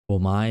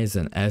Wamai is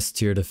an S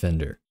tier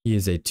defender. He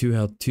is a 2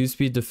 health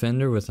 2-speed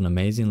defender with an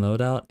amazing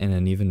loadout and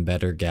an even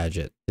better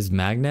gadget. His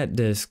magnet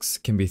discs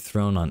can be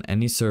thrown on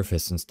any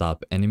surface and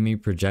stop enemy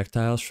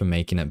projectiles from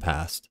making it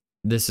past.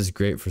 This is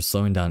great for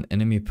slowing down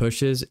enemy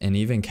pushes and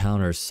even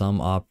counters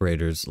some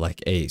operators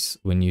like Ace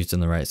when used in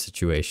the right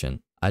situation.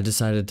 I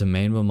decided to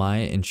main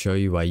Wamai and show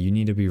you why you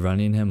need to be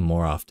running him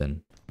more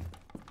often.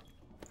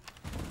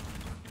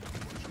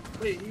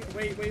 Wait,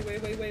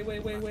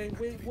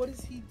 what is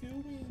he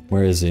doing?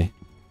 Where is he?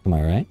 Am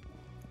I right?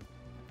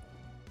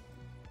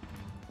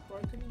 Bro, I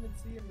couldn't even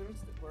see him. There was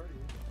the party.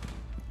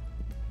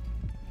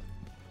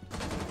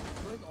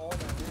 Like all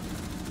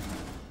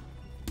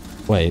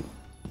that.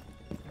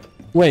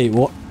 Wait,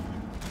 what?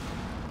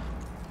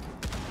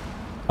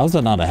 How is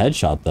that not a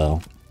headshot though?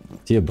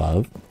 Is he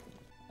above?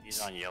 He's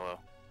on yellow.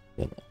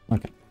 Yellow.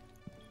 Okay.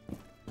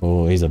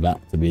 Oh, he's about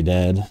to be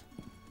dead.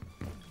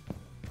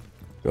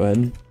 Go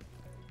ahead.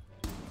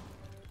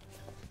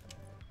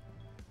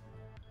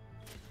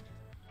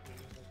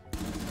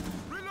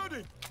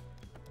 Reloading.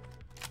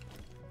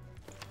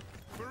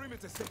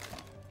 Perimeter set.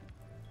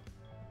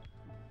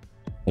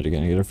 Are you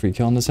gonna get a free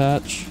kill on this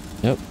hatch?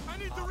 Yep. I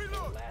need to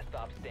reload. Last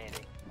stop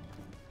standing.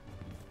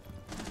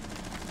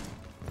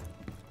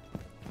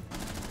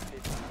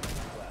 15 seconds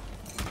left.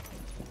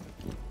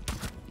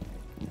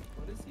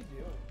 What is he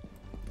doing?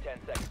 10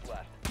 seconds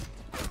left.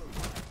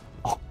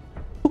 Op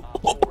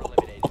 4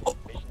 eliminated.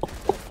 Mission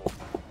successful.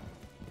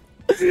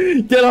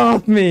 Get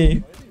off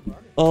me!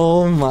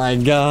 Oh my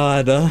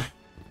god.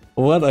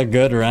 What a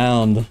good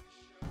round.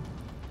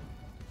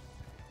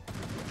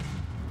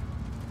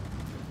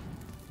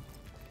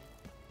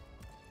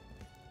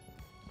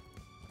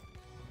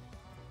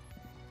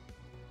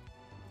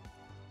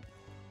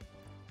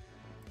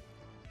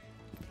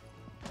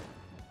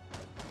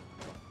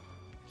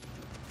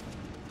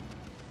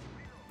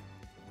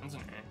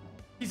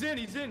 He's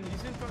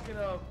in fucking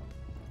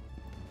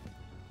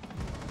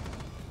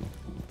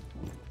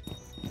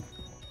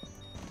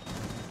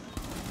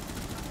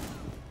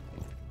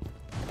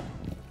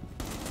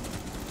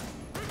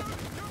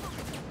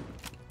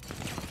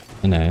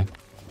An A.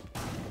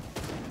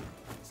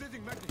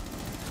 Sitting magnet.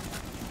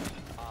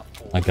 Op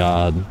 4 My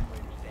god. standing.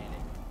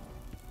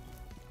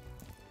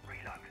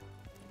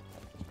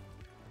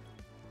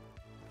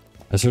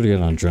 I sort of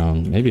get on a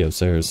drone. Maybe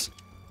upstairs.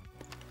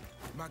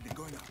 Magnet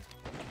going up.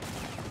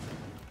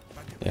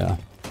 Yeah.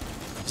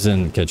 He's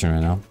in the kitchen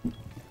right now.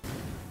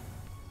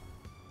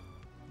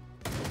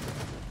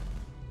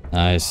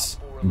 Nice.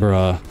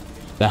 Bruh.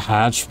 The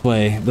hatch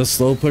play. The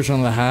slow push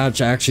on the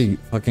hatch actually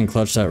fucking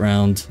clutched that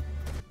round.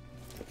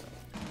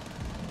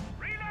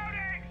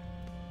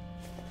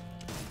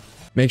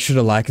 Make sure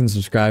to like and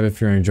subscribe if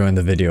you're enjoying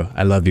the video.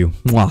 I love you.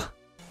 Mwah.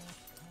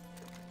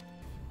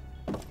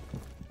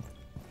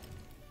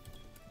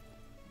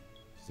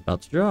 It's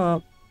about to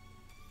drop.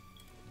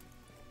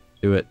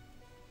 Do it.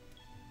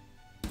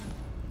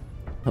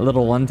 A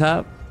little one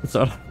tap.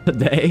 Start off the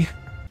day.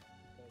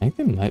 I think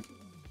they might.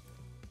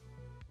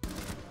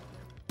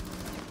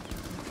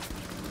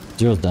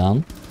 Zero's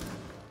down.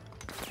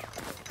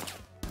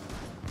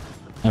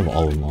 I have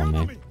all of them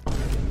on me.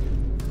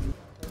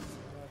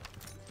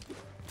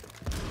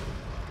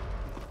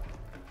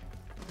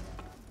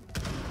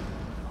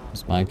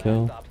 It's my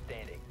kill. Stop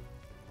standing.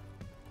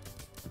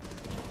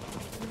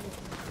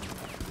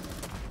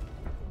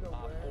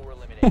 Op 4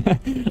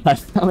 eliminated. I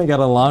finally got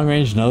a long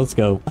range no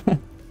scope. The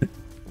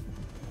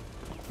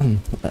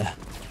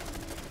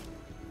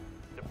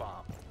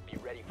bomb. Be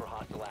ready for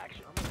hostile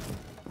action.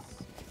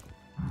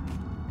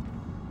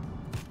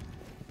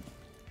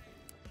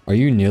 Are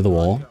you near the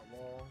wall? that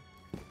wall.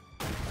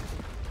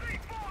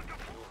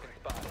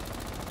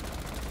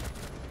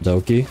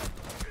 Doki?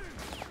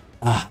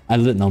 Ah, I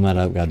lit Nomad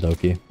up, got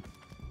Doki.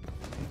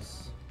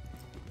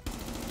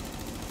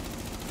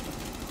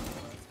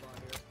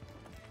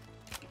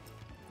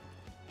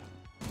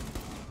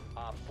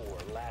 Op 4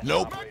 last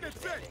Nope. operator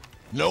standing.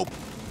 Nope.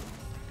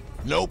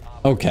 Nope.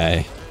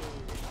 Okay.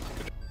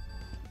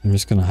 I'm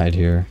just gonna hide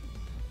here.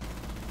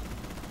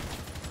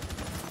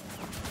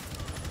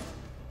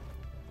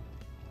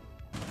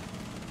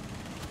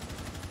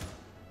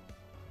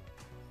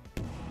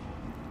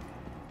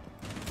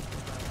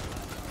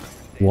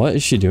 What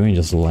is she doing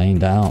just laying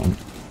down?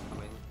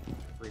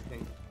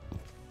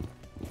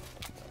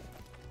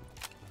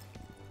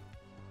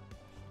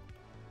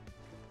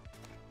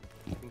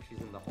 I think she's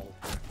in the hole.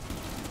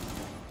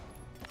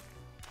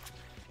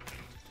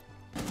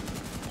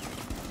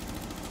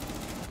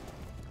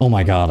 Oh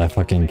my god, I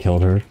fucking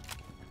killed her.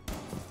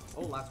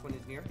 Oh, last one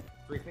is near.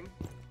 Briefing.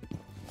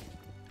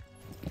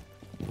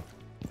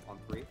 On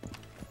 3.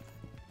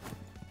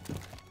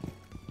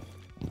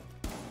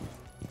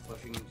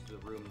 Pushing into the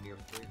room near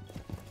 3.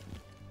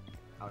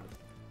 Out of.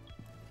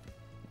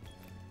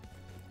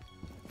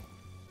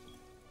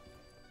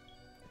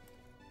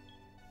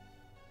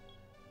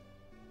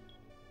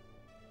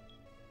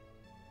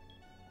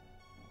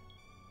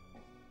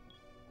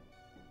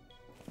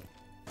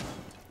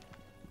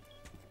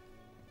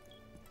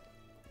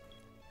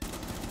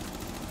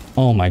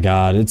 Oh my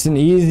god, it's an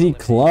easy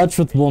clutch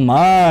with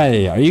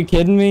Wamai. Are you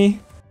kidding me?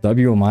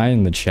 WMI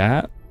in the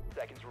chat?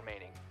 Seconds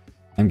remaining.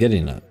 I'm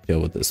getting a kill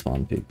with this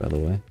spawn peak, by the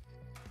way.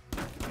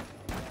 Down to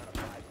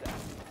 5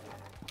 seconds.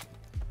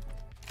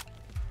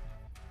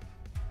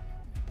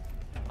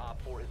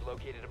 Op 4 has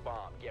located a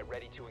bomb. Get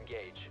ready to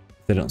engage.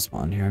 If they don't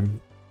spawn here,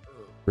 I'm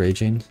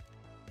raging.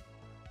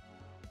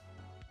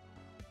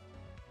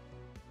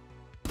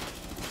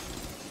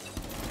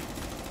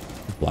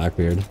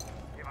 Blackbeard.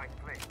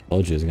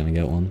 Told you he was gonna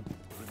get one.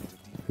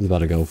 He's about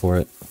to go for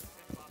it.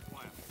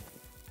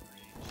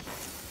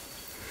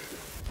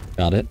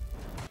 Got it.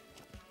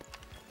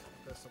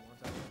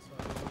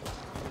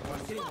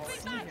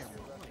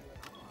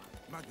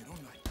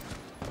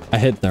 I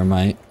hit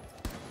thermite.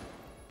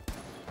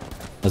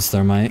 That's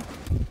thermite.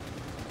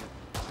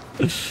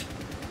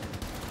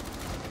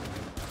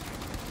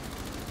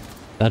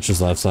 That's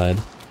just left side.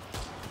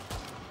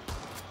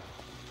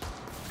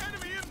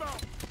 Enemy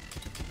inbound.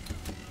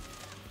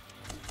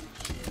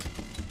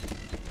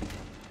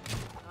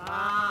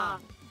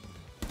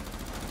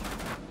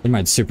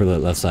 Thermite's super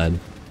lit left side.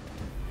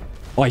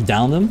 Oh, I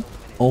downed him?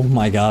 Oh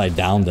my god, I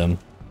downed him.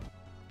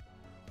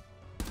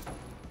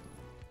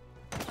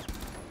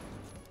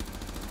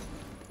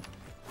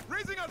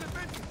 Raising our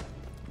defense.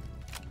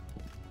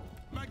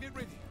 Magnet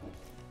ready.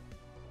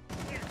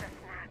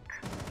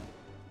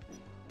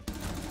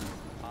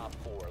 Op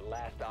 4,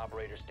 last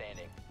operator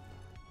standing.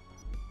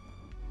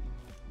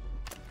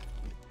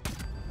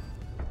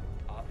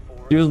 Op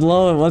 4 He was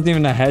low, it wasn't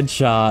even a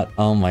headshot.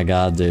 Oh my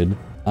god, dude.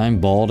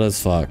 I'm bald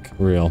as fuck.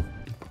 Real. down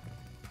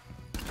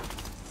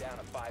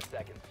to 5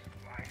 seconds.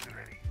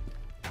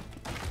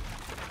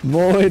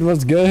 Void,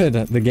 what's good?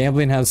 The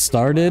gambling has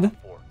started. Op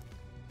 4.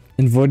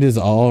 And Void is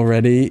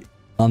already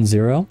on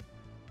 0.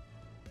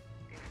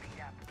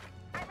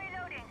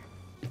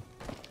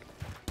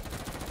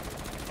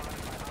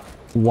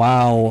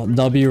 Wow,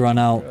 W run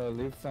out.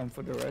 Leave some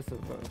for the rest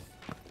of us.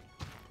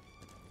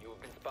 You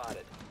have been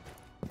spotted.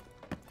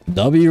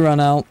 W run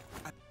out.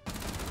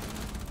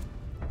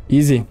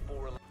 Easy.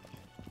 4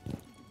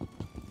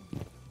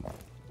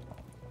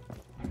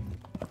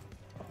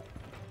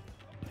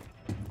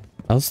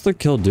 How's the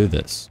kill do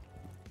this?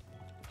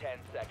 10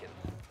 seconds.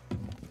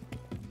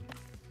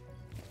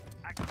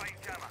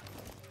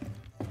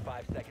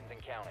 5 seconds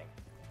and counting.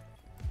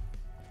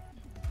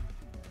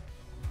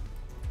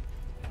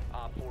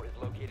 Op 4 has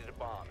located a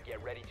bomb.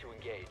 Get ready to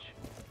engage.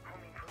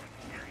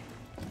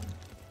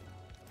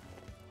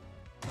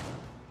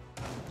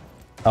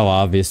 How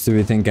obvious do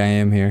we think I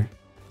am here?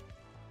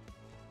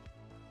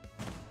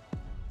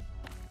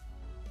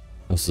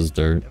 This is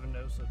dirt.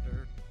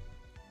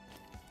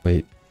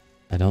 Wait,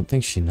 I don't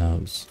think she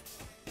knows.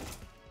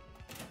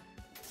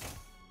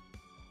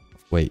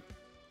 Wait.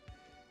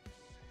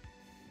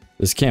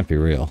 This can't be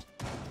real.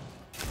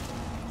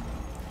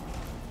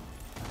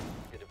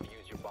 To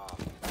defuse your bomb.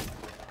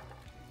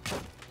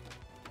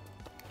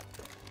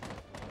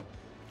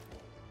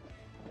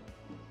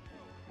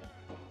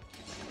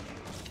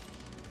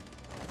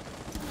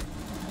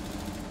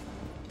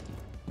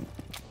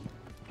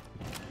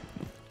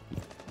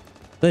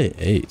 They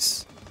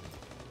ace.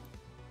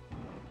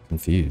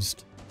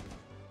 Confused.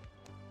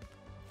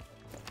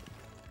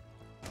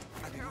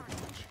 Adding up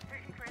push.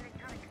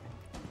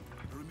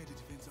 Perimeter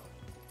defense up.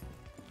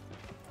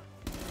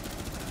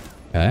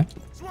 Okay.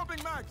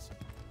 Swapping mags.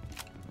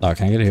 Oh,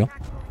 can I get a heal?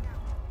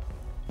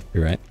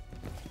 You're right.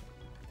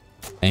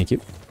 Thank you.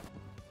 I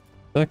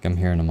feel like I'm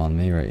hearing him on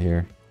me right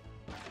here.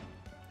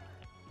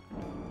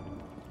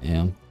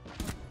 Damn.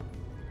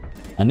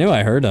 I knew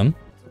I heard him.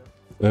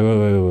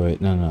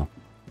 Wait. No.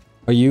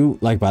 Are you,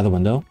 like, by the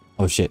window?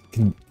 Oh, shit.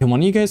 Can one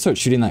of you guys start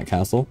shooting that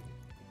castle?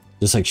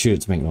 Just, like, shoot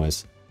it to make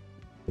noise.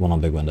 The one on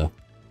big window.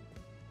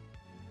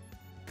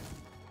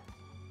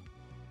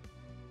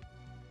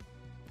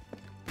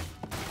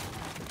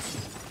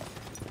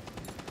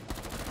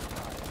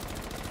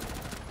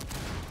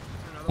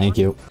 Thank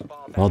you.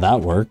 Well,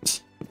 that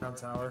worked. Down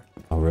tower.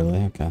 Oh,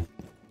 really? Okay.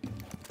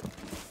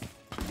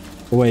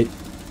 Oh, wait. I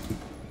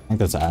think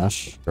that's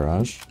Ash.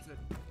 Garage.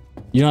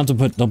 You don't have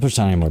to don't push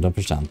down anymore. Don't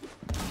push down.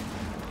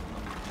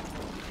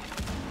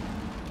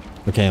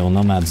 Okay, well,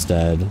 Nomad's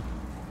dead.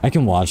 I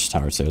can watch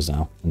tower stairs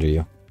now. Under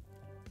you.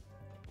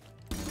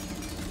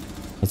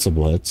 That's a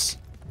blitz.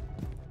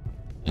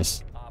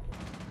 Nice.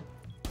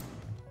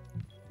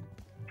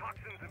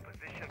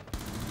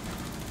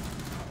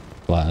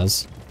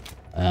 Glaz.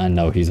 I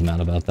know he's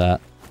mad about that.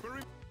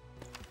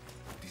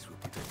 These will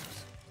protect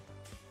us.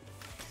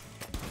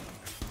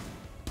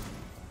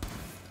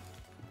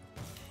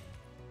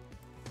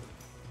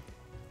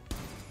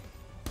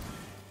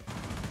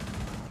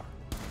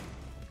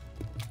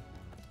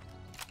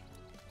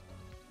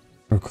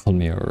 Or called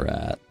me a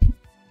rat.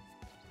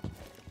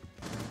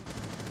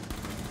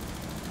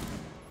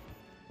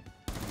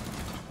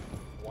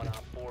 One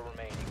op 4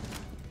 remaining.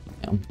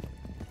 Yeah.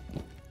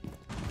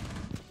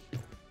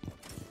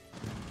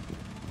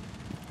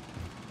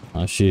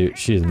 Oh,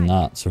 she's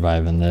not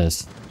surviving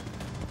this.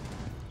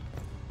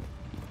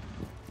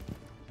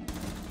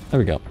 There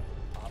we go.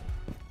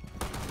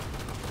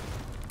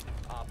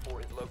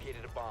 4 has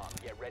located a bomb.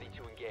 Get ready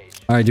to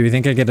engage. Alright, do we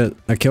think I get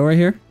a kill right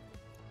here?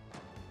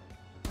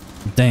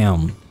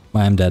 Damn.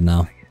 I'm dead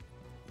now.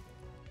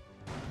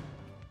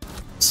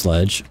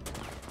 Sledge.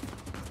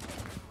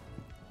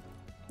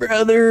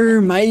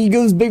 Brother, my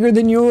ego's bigger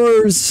than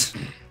yours.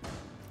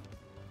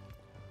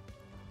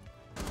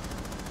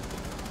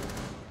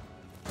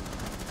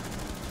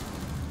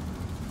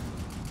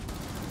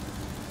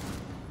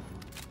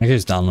 I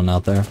guess down one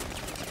out there.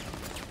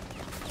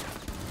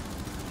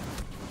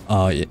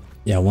 Oh,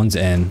 yeah, one's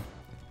in.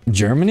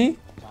 Germany?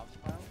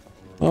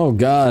 Oh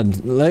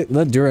god, let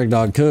Durag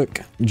Dog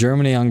cook.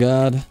 Germany on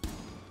god.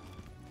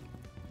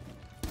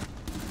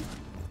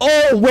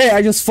 Oh wait,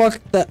 I just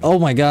fucked that. Oh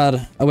my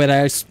god. Oh wait,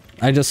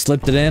 I just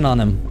slipped it in on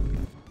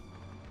him.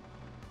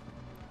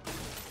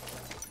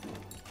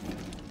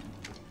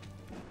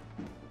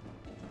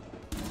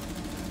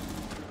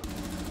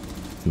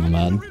 I'm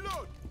mad.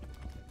 Reload.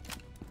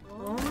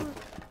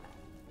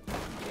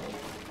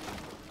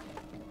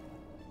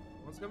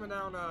 One's coming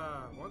down,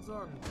 one's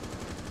on.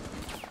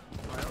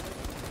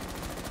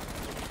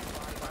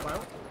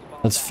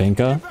 That's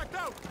Finka. Back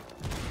out.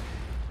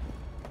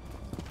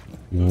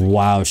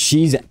 Wow,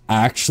 she's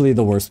actually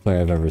the worst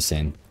player I've ever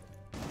seen.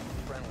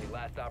 Friendly,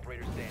 last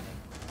operator standing.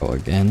 Oh,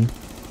 again.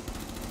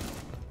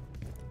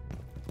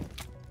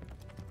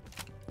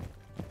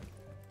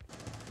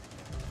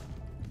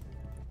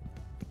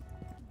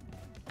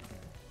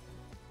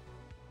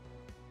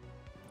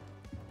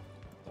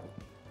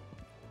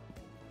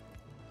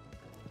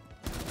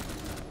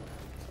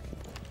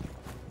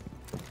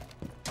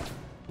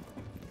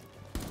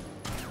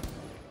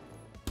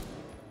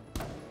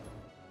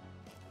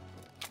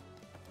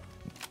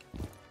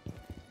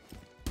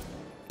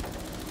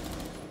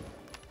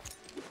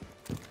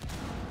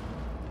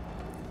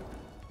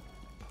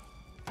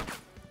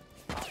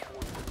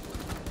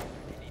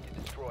 You need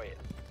to destroy it.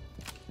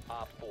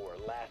 Op 4,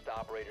 last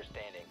operator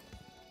standing.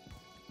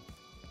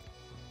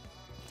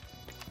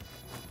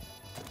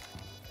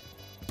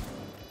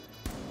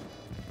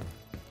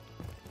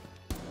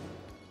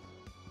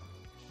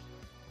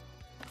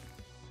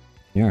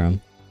 Hear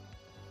him.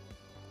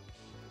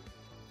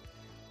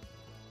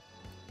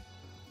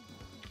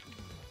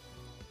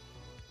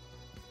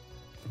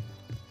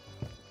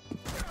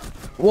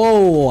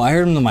 Whoa, I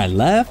heard him to my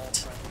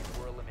left. Friendlies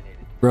were eliminated.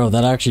 Bro,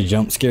 that actually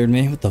jump scared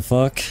me. What the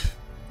fuck?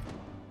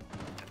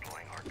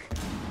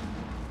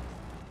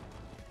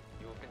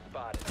 You have been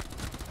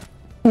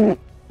spotted.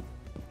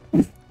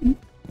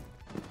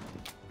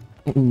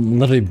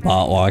 Literally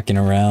bot walking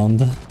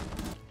around. I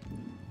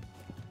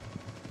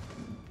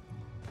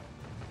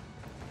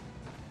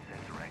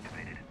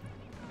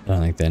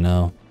don't think they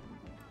know.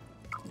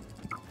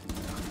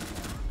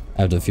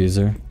 I have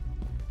diffuser.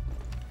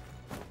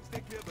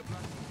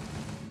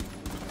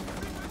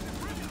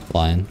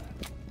 Flying.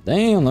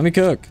 Damn, let me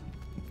cook.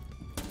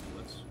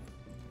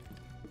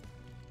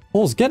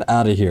 Holes, get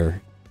out of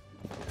here.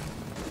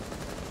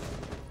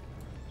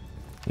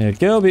 Yeah,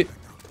 Gilby.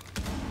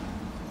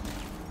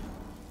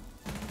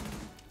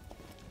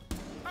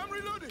 I'm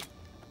reloading.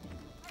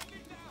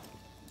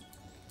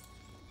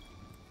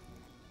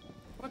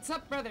 What's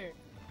up, brother?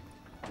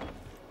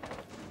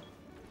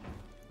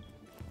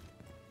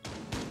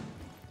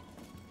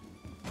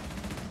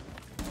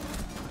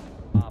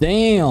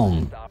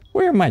 Damn.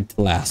 Where might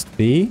the last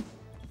be?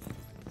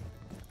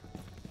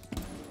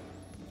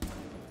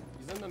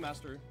 He's in the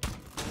master.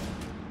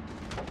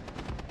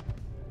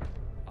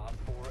 Op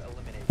 4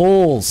 eliminated.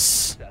 Holes.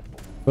 Successful.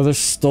 Brother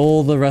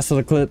stole the rest of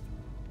the clip.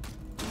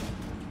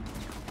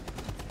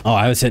 Oh,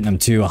 I was hitting him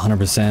too,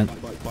 100%.